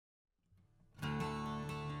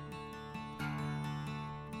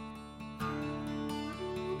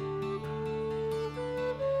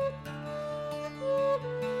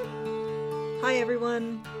Hi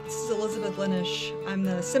everyone, this is Elizabeth Linish. I'm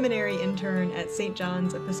the seminary intern at St.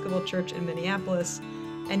 John's Episcopal Church in Minneapolis,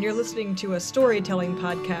 and you're listening to a storytelling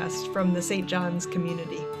podcast from the St. John's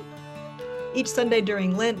community. Each Sunday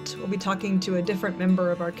during Lent, we'll be talking to a different member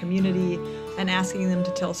of our community and asking them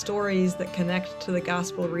to tell stories that connect to the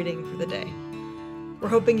gospel reading for the day. We're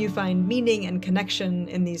hoping you find meaning and connection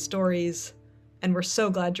in these stories, and we're so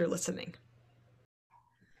glad you're listening.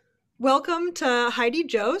 Welcome to Heidi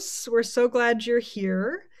Jose. We're so glad you're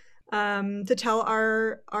here to tell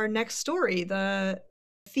our next story. The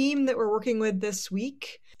theme that we're working with this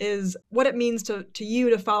week is what it means to you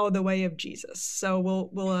to follow the way of Jesus. So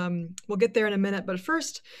we'll get there in a minute. But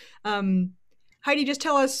first, Heidi, just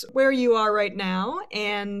tell us where you are right now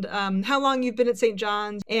and how long you've been at St.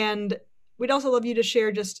 John's. And we'd also love you to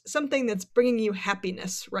share just something that's bringing you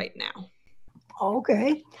happiness right now.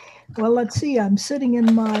 Okay. Well, let's see. I'm sitting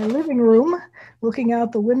in my living room looking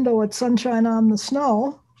out the window at sunshine on the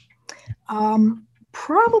snow.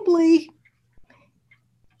 Probably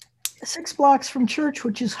 6 blocks from church,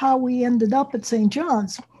 which is how we ended up at St.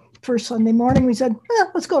 John's. First Sunday morning, we said,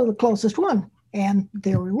 let's go to the closest one. And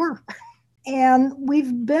there we were. And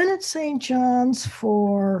we've been at St. John's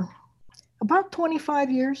for about 25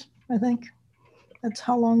 years, I think. That's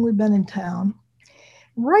how long we've been in town.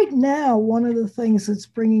 Right now, one of the things that's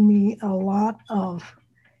bringing me a lot of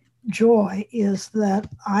joy is that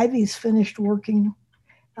Ivy's finished working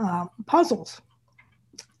puzzles,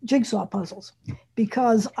 jigsaw puzzles,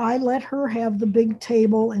 because I let her have the big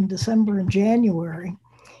table in December and January.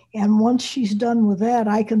 And once she's done with that,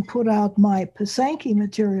 I can put out my Pisanki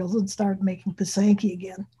materials and start making Pisanki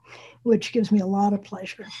again, which gives me a lot of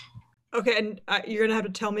pleasure. Okay, and you're going to have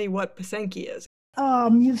to tell me what Pisanki is.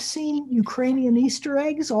 You've seen Ukrainian Easter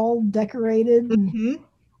eggs all decorated. Mm-hmm.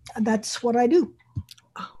 And that's what I do.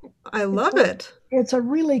 Oh, I love it. It's a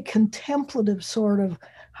really contemplative sort of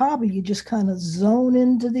hobby. You just kind of zone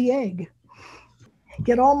into the egg.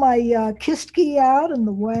 Get all my kistki out and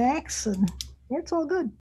the wax, and it's all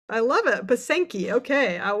good. I love it. Pisanki.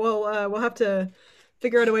 Okay, I will. We'll have to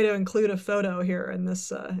figure out a way to include a photo here in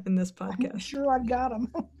this podcast. I'm sure I've got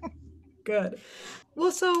them. Good.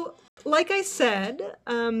 Well, so like I said,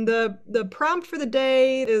 the prompt for the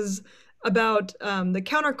day is about the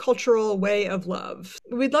countercultural way of love.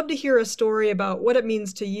 We'd love to hear a story about what it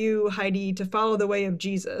means to you, Heidi, to follow the way of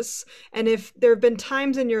Jesus. And if there have been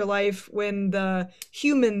times in your life when the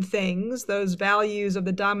human things, those values of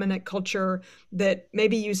the dominant culture that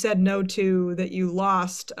maybe you said no to, that you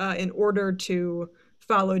lost in order to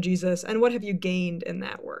follow Jesus, and what have you gained in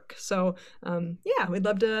that work? So we'd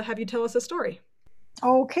love to have you tell us a story.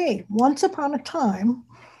 Okay, once upon a time,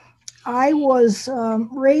 I was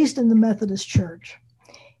raised in the Methodist Church.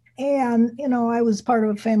 And, I was part of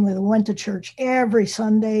a family that went to church every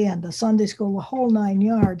Sunday and to Sunday school, the whole 9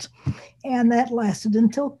 yards. And that lasted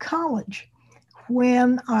until college,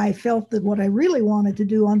 when I felt that what I really wanted to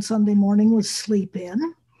do on Sunday morning was sleep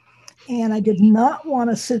in. And I did not want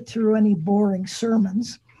to sit through any boring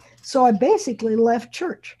sermons. So I basically left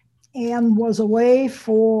church and was away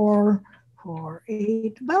for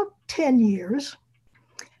about 10 years.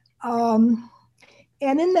 And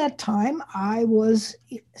in that time, I was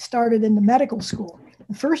started into medical school.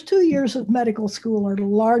 The first 2 years of medical school are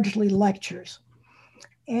largely lectures.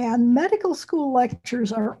 And medical school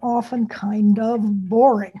lectures are often kind of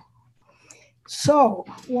boring. So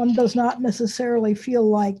one does not necessarily feel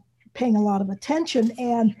like paying a lot of attention.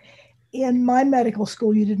 And in my medical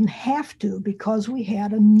school, you didn't have to, because we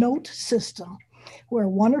had a note system where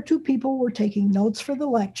 1 or 2 people were taking notes for the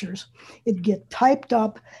lectures. It'd get typed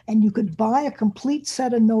up, and you could buy a complete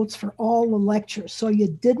set of notes for all the lectures, so you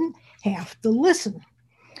didn't have to listen.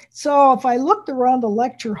 So if I looked around the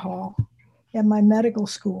lecture hall at my medical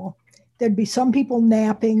school, there'd be some people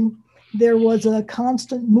napping. There was a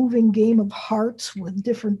constant moving game of hearts with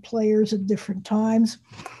different players at different times.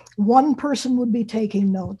 One person would be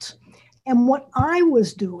taking notes. And what I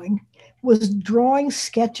was doing was drawing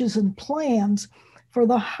sketches and plans for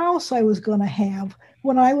the house I was going to have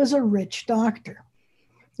when I was a rich doctor.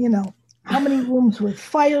 How many rooms with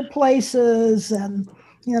fireplaces and,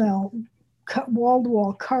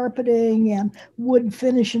 wall-to-wall carpeting and wood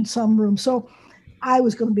finish in some rooms. So I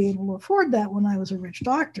was going to be able to afford that when I was a rich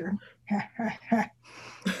doctor. And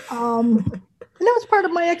that was part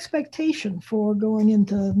of my expectation for going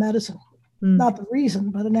into medicine. Not the reason,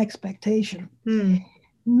 but an expectation.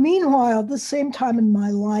 Meanwhile, at the same time in my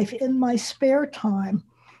life, in my spare time,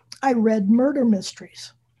 I read murder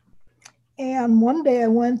mysteries. And one day I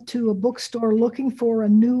went to a bookstore looking for a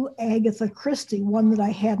new Agatha Christie, one that I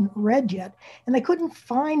hadn't read yet. And I couldn't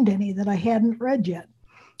find any that I hadn't read yet.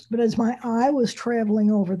 But as my eye was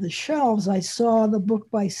traveling over the shelves, I saw the book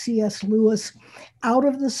by C.S. Lewis, Out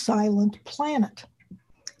of the Silent Planet.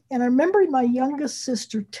 And I remember my youngest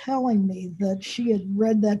sister telling me that she had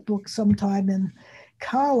read that book sometime in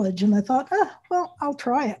college. And I thought, well, I'll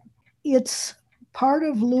try it. It's part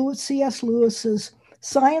of C.S. Lewis's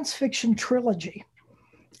science fiction trilogy.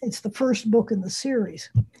 It's the first book in the series.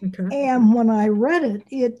 Okay. And when I read it,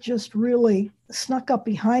 it just really snuck up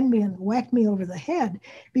behind me and whacked me over the head,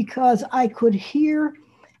 because I could hear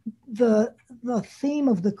the theme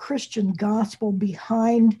of the Christian gospel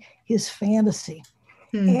behind his fantasy.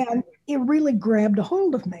 And it really grabbed a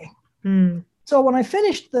hold of me. So when I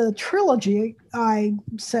finished the trilogy, I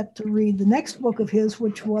set to read the next book of his,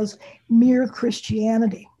 which was Mere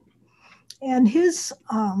Christianity. And his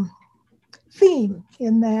theme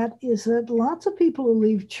in that is that lots of people who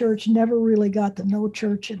leave church never really got to know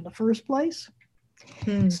church in the first place.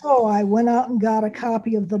 So I went out and got a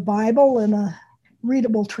copy of the Bible in a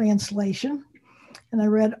readable translation, and I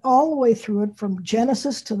read all the way through it from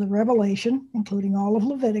Genesis to the Revelation, including all of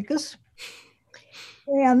Leviticus.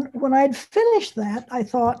 And when I'd finished that, I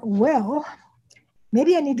thought, well,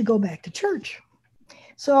 maybe I need to go back to church.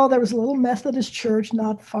 So there was a little Methodist church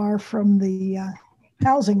not far from the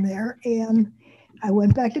housing there, and I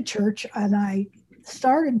went back to church and I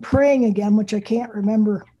started praying again, which I can't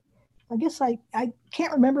remember. I guess I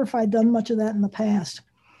can't remember if I'd done much of that in the past.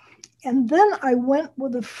 And then I went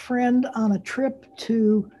with a friend on a trip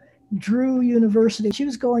to Drew University. She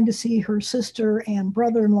was going to see her sister and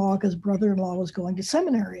brother-in-law, because brother-in-law was going to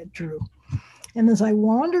seminary at Drew. And as I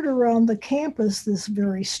wandered around the campus, this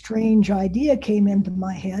very strange idea came into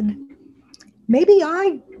my head. Maybe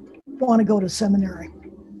I want to go to seminary,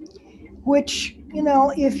 which,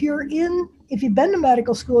 if you've been to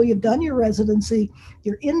medical school, you've done your residency,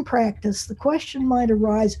 you're in practice, the question might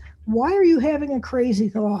arise, why are you having a crazy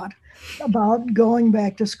thought about going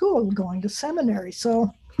back to school, going to seminary?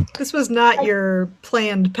 So this was not your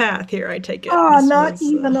planned path here, I take it. Not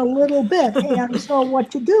even a little bit. And so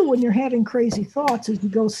what you do when you're having crazy thoughts is you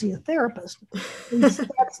go see a therapist. At least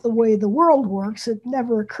that's the way the world works. It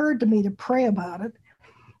never occurred to me to pray about it.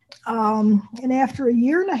 And after a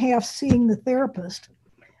year and a half seeing the therapist,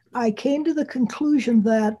 I came to the conclusion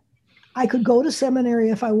that I could go to seminary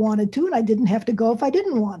if I wanted to, and I didn't have to go if I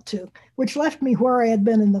didn't want to, which left me where I had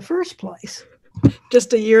been in the first place.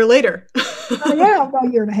 Just a year later. Yeah, about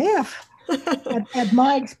a year and a half at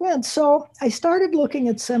my expense. So I started looking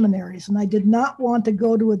at seminaries, and I did not want to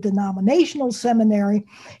go to a denominational seminary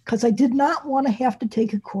because I did not want to have to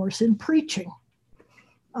take a course in preaching.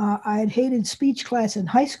 I had hated speech class in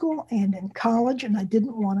high school and in college, and I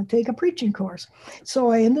didn't want to take a preaching course.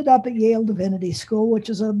 So I ended up at Yale Divinity School, which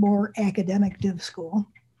is a more academic div school.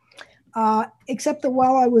 Except that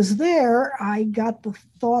while I was there, I got the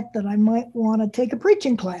thought that I might want to take a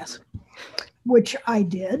preaching class, which I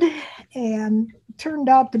did, and turned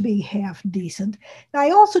out to be half decent. Now,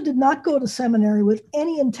 I also did not go to seminary with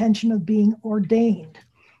any intention of being ordained.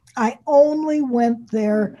 I only went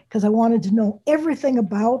there because I wanted to know everything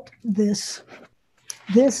about this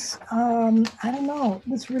religion,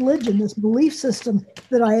 this belief system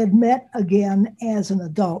that I had met again as an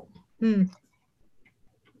adult.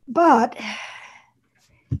 But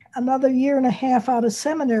another year and a half out of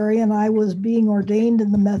seminary, and I was being ordained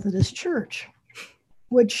in the Methodist Church,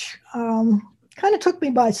 which kind of took me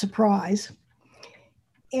by surprise.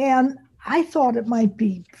 And I thought it might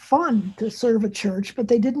be fun to serve a church, but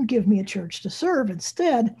they didn't give me a church to serve.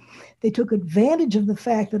 Instead, they took advantage of the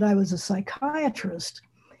fact that I was a psychiatrist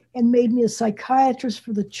and made me a psychiatrist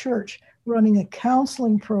for the church, running a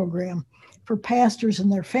counseling program for pastors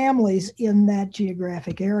and their families in that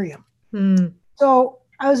geographic area. So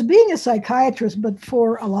I was being a psychiatrist, but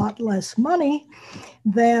for a lot less money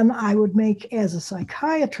than I would make as a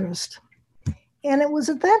psychiatrist. And it was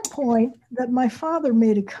at that point that my father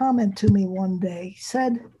made a comment to me one day. He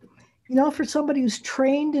said, for somebody who's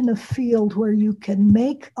trained in a field where you can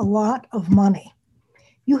make a lot of money,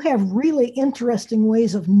 you have really interesting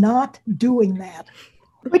ways of not doing that,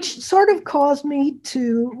 which sort of caused me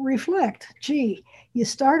to reflect. Gee, you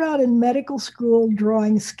start out in medical school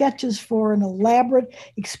drawing sketches for an elaborate,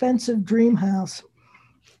 expensive dream house,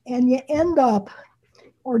 and you end up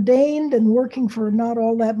ordained and working for not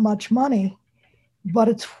all that much money, but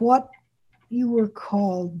it's what you were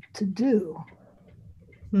called to do,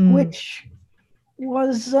 which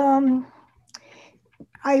was, I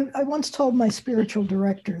once told my spiritual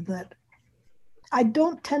director that I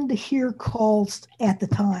don't tend to hear calls at the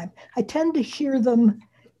time. I tend to hear them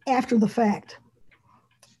after the fact,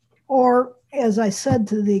 or as I said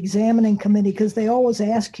to the examining committee, because they always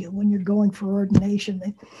ask you when you're going for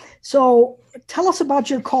ordination, so tell us about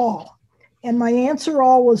your call. And my answer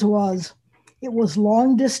always was, it was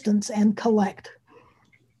long distance and collect.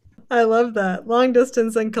 I love that. Long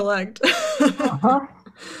distance and collect. Uh-huh.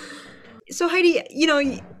 So Heidi,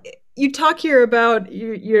 you talk here about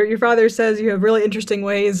your father says you have really interesting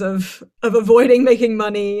ways of avoiding making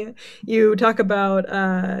money. You talk about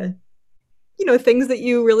things that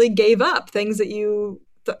you really gave up, things that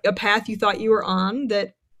a path you thought you were on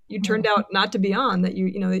that you turned out not to be on, that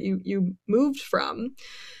you moved from.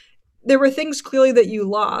 There were things clearly that you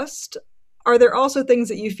lost. Are there also things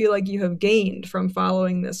that you feel like you have gained from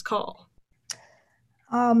following this call?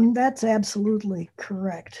 That's absolutely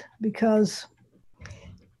correct, because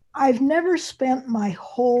I've never spent my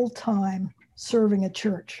whole time serving a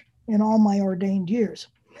church in all my ordained years.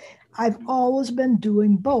 I've always been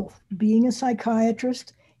doing both, being a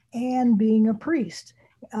psychiatrist and being a priest.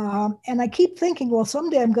 And I keep thinking, well,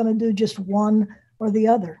 someday I'm going to do just one or the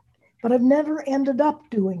other. But I've never ended up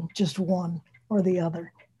doing just one or the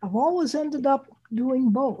other. I've always ended up doing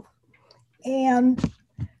both. And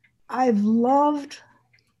I've loved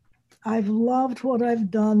what I've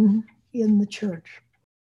done in the church.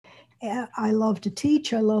 I love to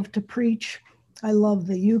teach. I love to preach. I love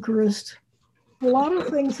the Eucharist. A lot of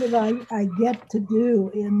things that I get to do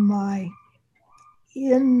in my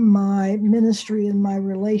ministry, in my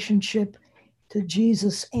relationship to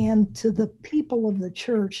Jesus and to the people of the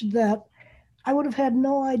church, that I would have had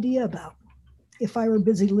no idea about if I were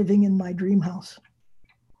busy living in my dream house.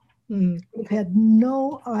 I've had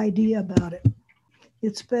no idea about it.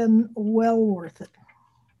 It's been well worth it.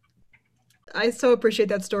 I so appreciate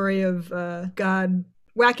that story of God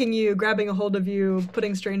whacking you, grabbing a hold of you,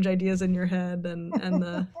 putting strange ideas in your head, and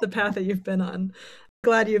the path that you've been on.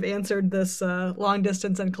 Glad you've answered this long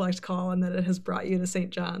distance and collect call, and that it has brought you to St.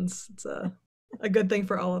 John's. It's a good thing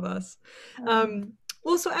for all of us.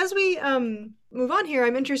 Well, so as we move on here,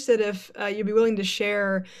 I'm interested if you'd be willing to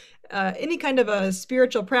share any kind of a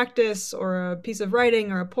spiritual practice or a piece of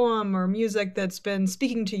writing or a poem or music that's been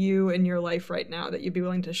speaking to you in your life right now that you'd be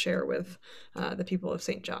willing to share with the people of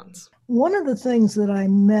St. John's. One of the things that I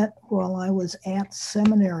met while I was at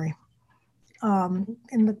seminary,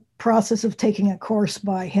 in the process of taking a course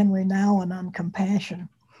by Henry Nouwen on compassion,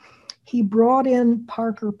 he brought in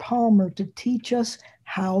Parker Palmer to teach us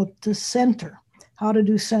how to center, how to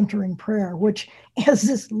do centering prayer, which, as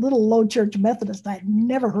this little low church Methodist, I had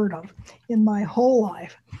never heard of in my whole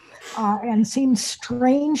life, and seemed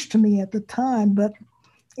strange to me at the time, but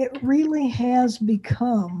it really has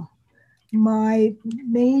become my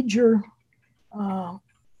major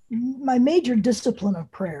discipline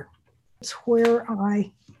of prayer. It's where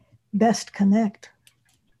I best connect.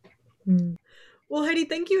 Well, Heidi,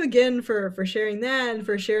 thank you again for sharing that and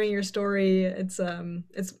for sharing your story. It's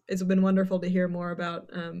been wonderful to hear more about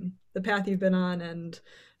the path you've been on and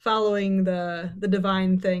following the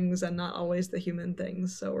divine things and not always the human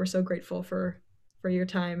things. So we're so grateful for your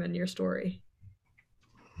time and your story.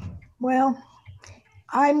 Well,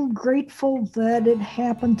 I'm grateful that it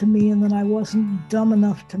happened to me and that I wasn't dumb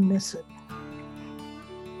enough to miss it.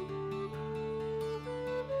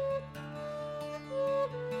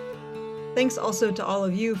 Thanks also to all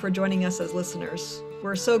of you for joining us as listeners.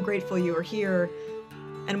 We're so grateful you are here,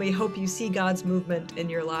 and we hope you see God's movement in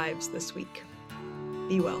your lives this week.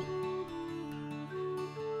 Be well.